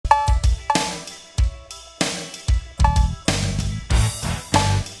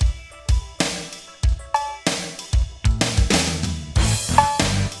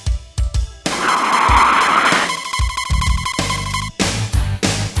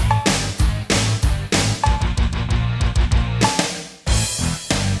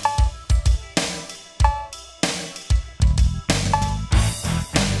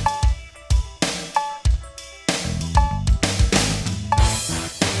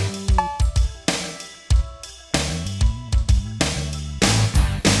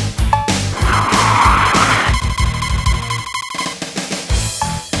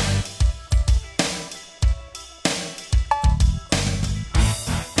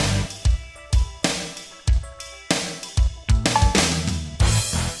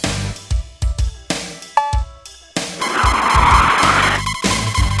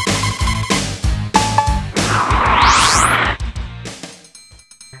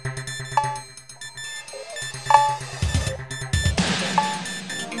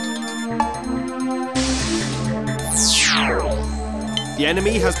The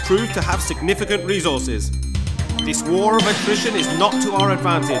enemy has proved to have significant resources. This war of attrition is not to our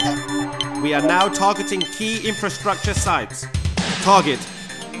advantage. We are now targeting key infrastructure sites. Target: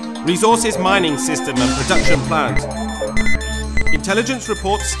 resources mining system and production plant. Intelligence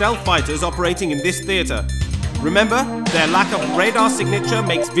reports stealth fighters operating in this theater. Remember, their lack of radar signature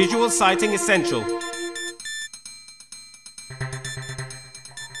makes visual sighting essential.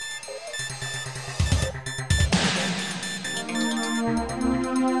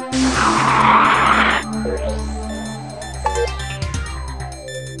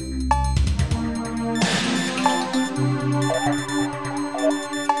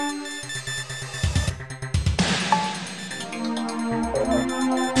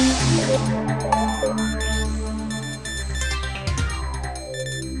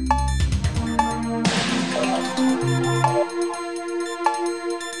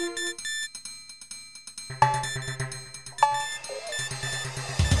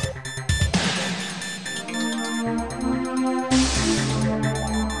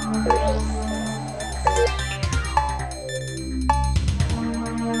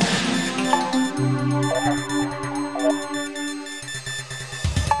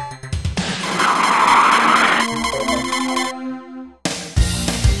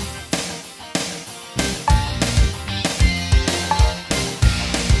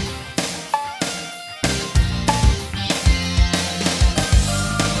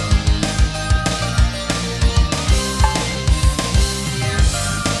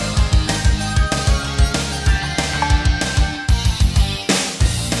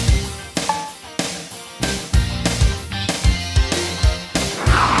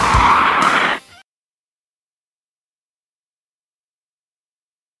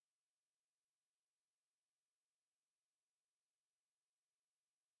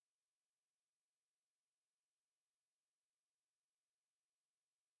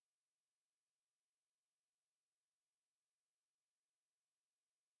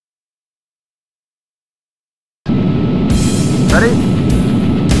 Ready?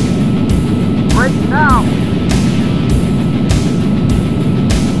 Break now!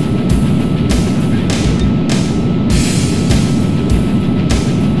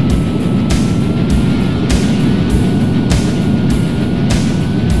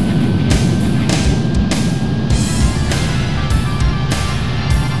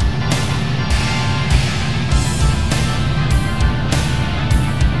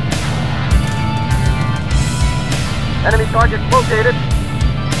 Enemy target located.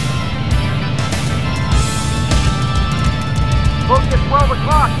 Focus 12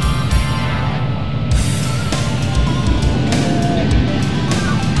 o'clock.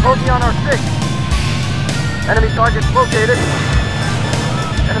 Bogey on our 6. Enemy target located.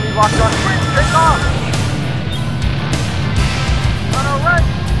 Enemy locked on 3. Take off. On our right.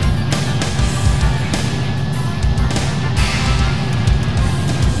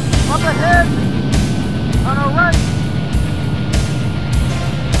 Up ahead. On our right.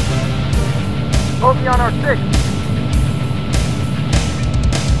 Bogey on our 6.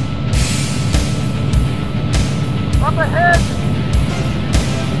 Up ahead.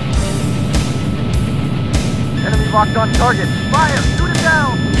 Enemy locked on target. Fire! Shoot him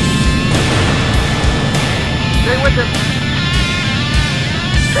down! Stay with him.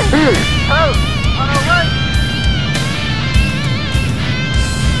 Out! On our right!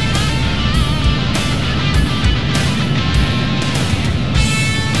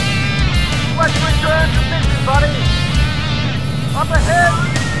 Let's return to mission, buddy! Up ahead!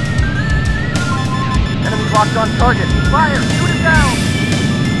 Enemy locked on target. Fire! Shoot him down!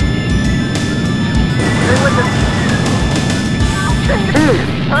 Stay with him.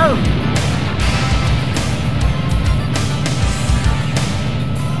 Out!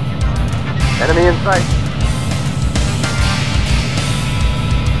 Enemy in sight.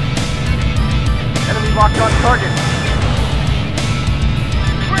 Enemy locked on target.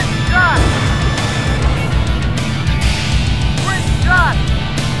 Great shot! Great shot!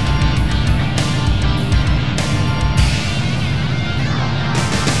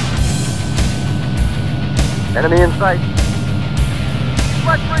 Enemy in sight.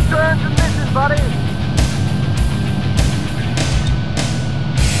 Let's return to mission, buddy!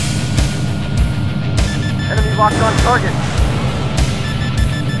 Enemy locked on target.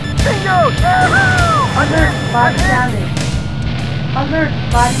 Bingo! Yahoo! Alert, body damage. Alert,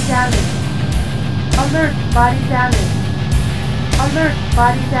 body damage. Alert, body damage. Alert,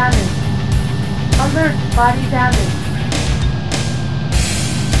 body damage. Alert, body damage.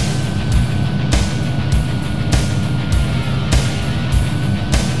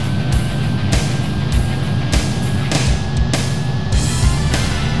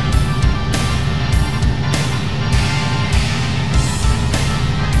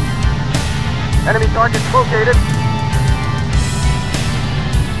 Enemy targets located.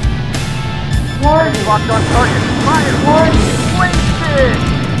 Warning. Enemy locked on target. Fire! Warning. Wasted!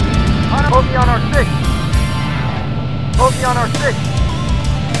 Bogey on our 6. Bogey on our 6.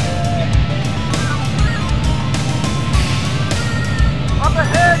 Up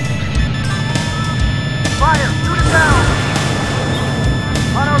ahead! Fire! Shoot it down!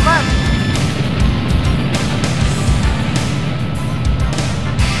 On our left!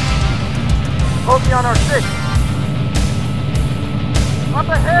 Bogey on our 6. Up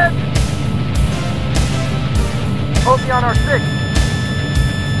ahead! Bogey on our 6.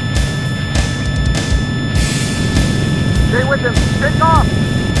 Stay with him. Take off!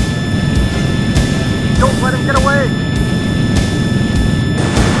 Don't let him get away!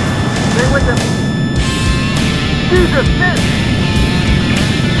 Stay with him. Jesus, miss!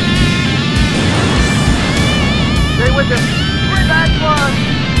 Stay with him. Bring back one!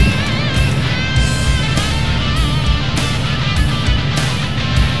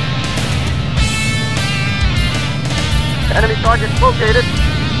 Enemy targets located.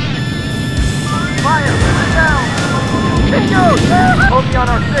 Fire! Shoot it down! Bingo! Bogey on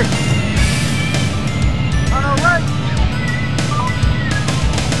our 6. On our right!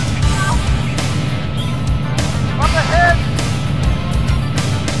 Up ahead!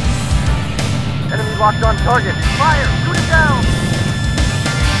 Enemy locked on target. Fire! Shoot it down!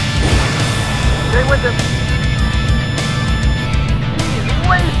 Stay with him. He's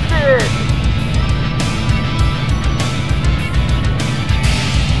wasted!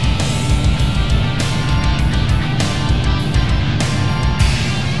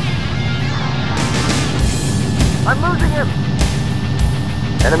 I'm losing him!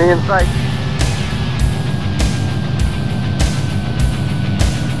 Enemy in sight.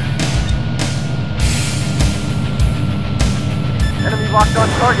 Enemy locked on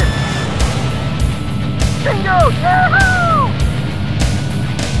target. Bingo! Yahoo!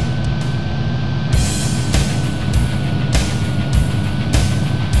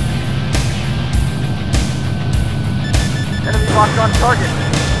 Enemy locked on target.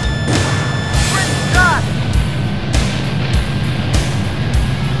 Great shot!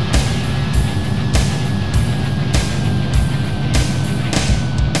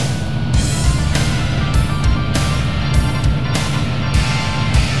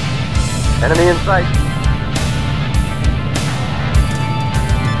 Enemy in sight.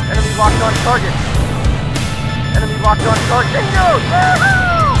 Enemy locked on target. Enemy locked on target. Bingo! Yahoo!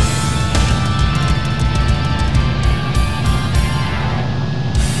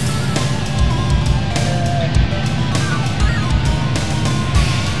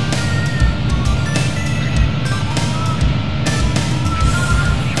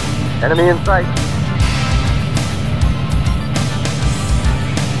 Enemy in sight.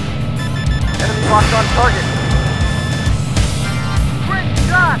 Enemy locked on target. Great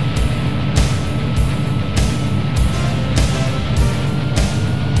shot!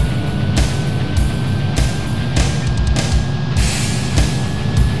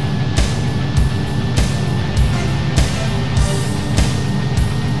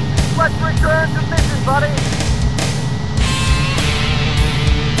 Let's return to mission, buddy!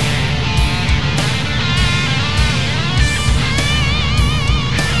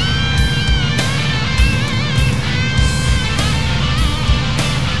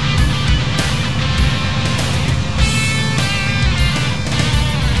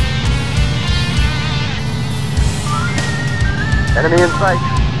 Enemy in sight.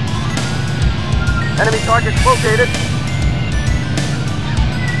 Enemy targets located.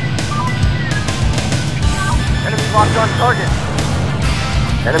 Enemy locked on target.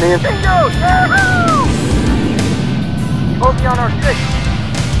 Enemy in... Bingo! Yahoo! Bogey on our 6.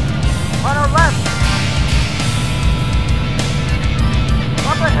 On our left.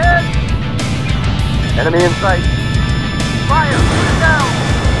 Up ahead. Enemy in sight. Fire! Put it down!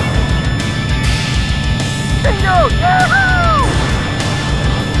 Bingo! Yahoo!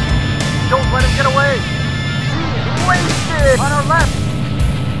 Don't let him get away! He's wasted! On our left!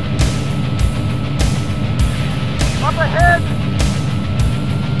 Up ahead!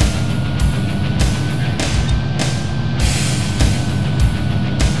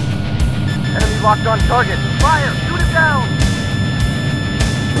 Enemy locked on target! Fire! Shoot it down!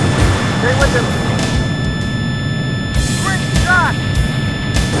 Stay with him! Great shot!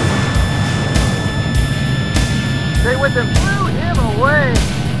 Stay with him! Blew him away!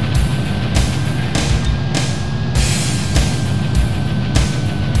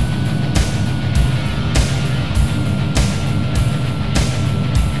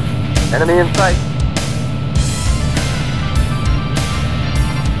 Enemy in sight.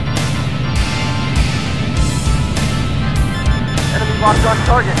 locked on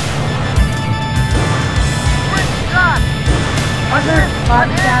target. Great shot! Alert,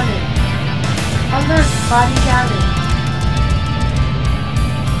 body damage. Alert, body damage.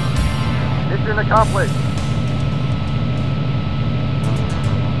 Mission accomplished.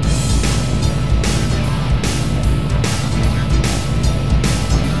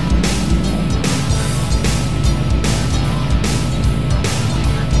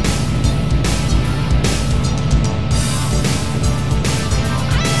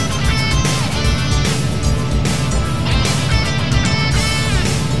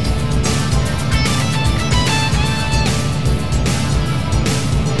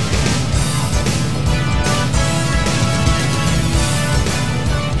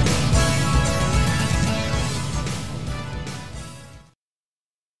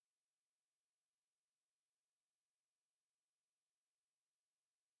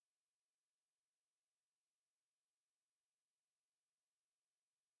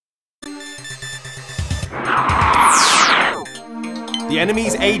 The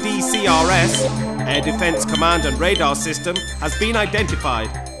enemy's ADCRS, Air Defense Command and Radar System, has been identified.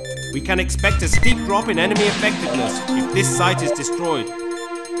 We can expect a steep drop in enemy effectiveness if this site is destroyed.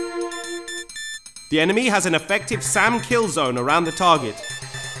 The enemy has an effective SAM kill zone around the target.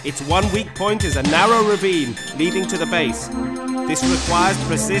 Its one weak point is a narrow ravine leading to the base. This requires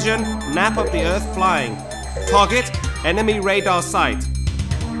precision, nap of the earth flying. Target, enemy radar site.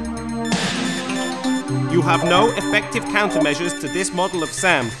 You have no effective countermeasures to this model of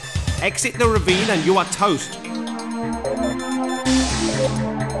SAM. Exit the ravine and you are toast.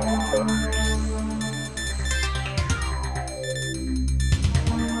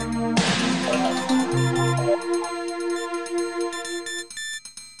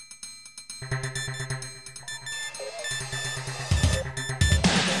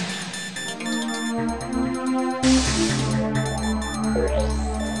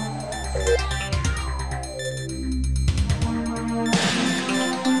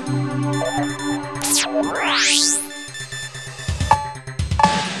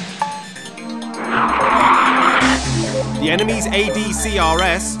 The enemy's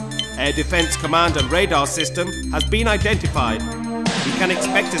ADCRS, Air Defense Command and Radar System, has been identified. We can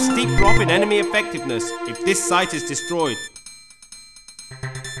expect a steep drop in enemy effectiveness if this site is destroyed.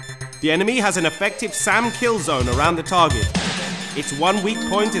 The enemy has an effective SAM kill zone around the target. Its one weak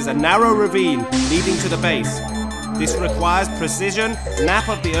point is a narrow ravine leading to the base. This requires precision, nap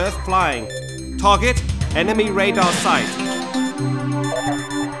of the earth flying. Target, enemy radar site.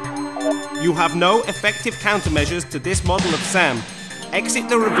 You have no effective countermeasures to this model of SAM. Exit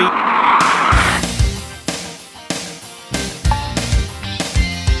the ravine.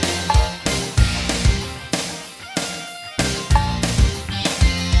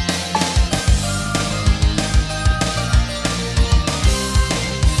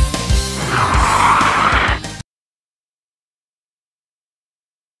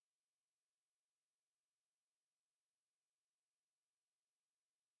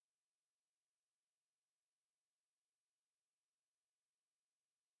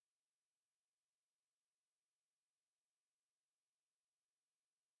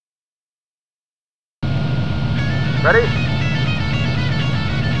 Ready?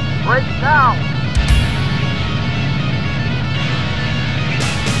 Break now!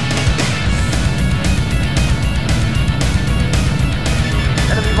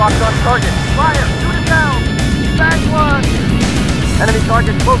 Enemy locked on target. Fire! Shoot it down! Back one! Enemy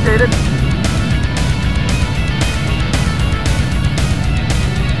target located.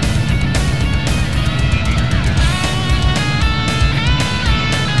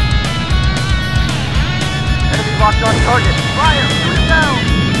 Locked on target. Fire! Shoot it down!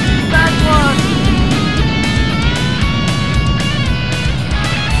 Back one!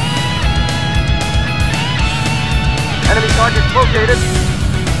 Enemy target located.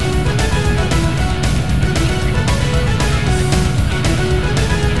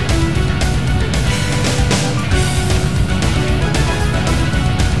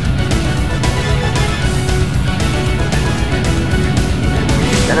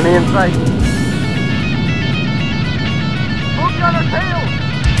 Enemy in sight. On our tail!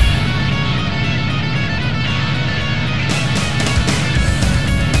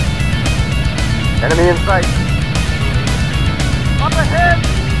 Enemy in sight. Up ahead!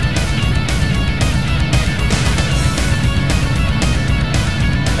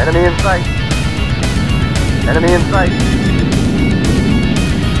 Enemy in sight. Enemy in sight.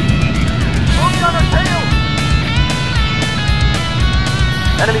 Moving on our tail!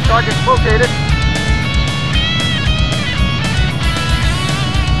 Enemy target located.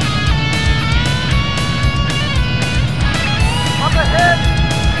 Up ahead!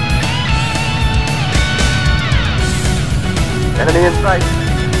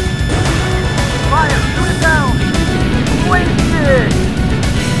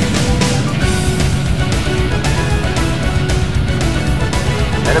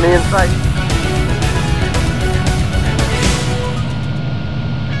 Enemy in sight.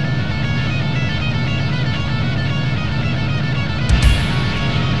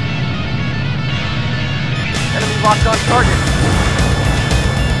 Enemy locked on target.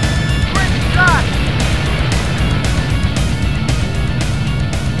 Great shot!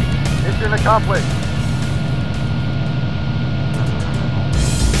 Mission accomplished.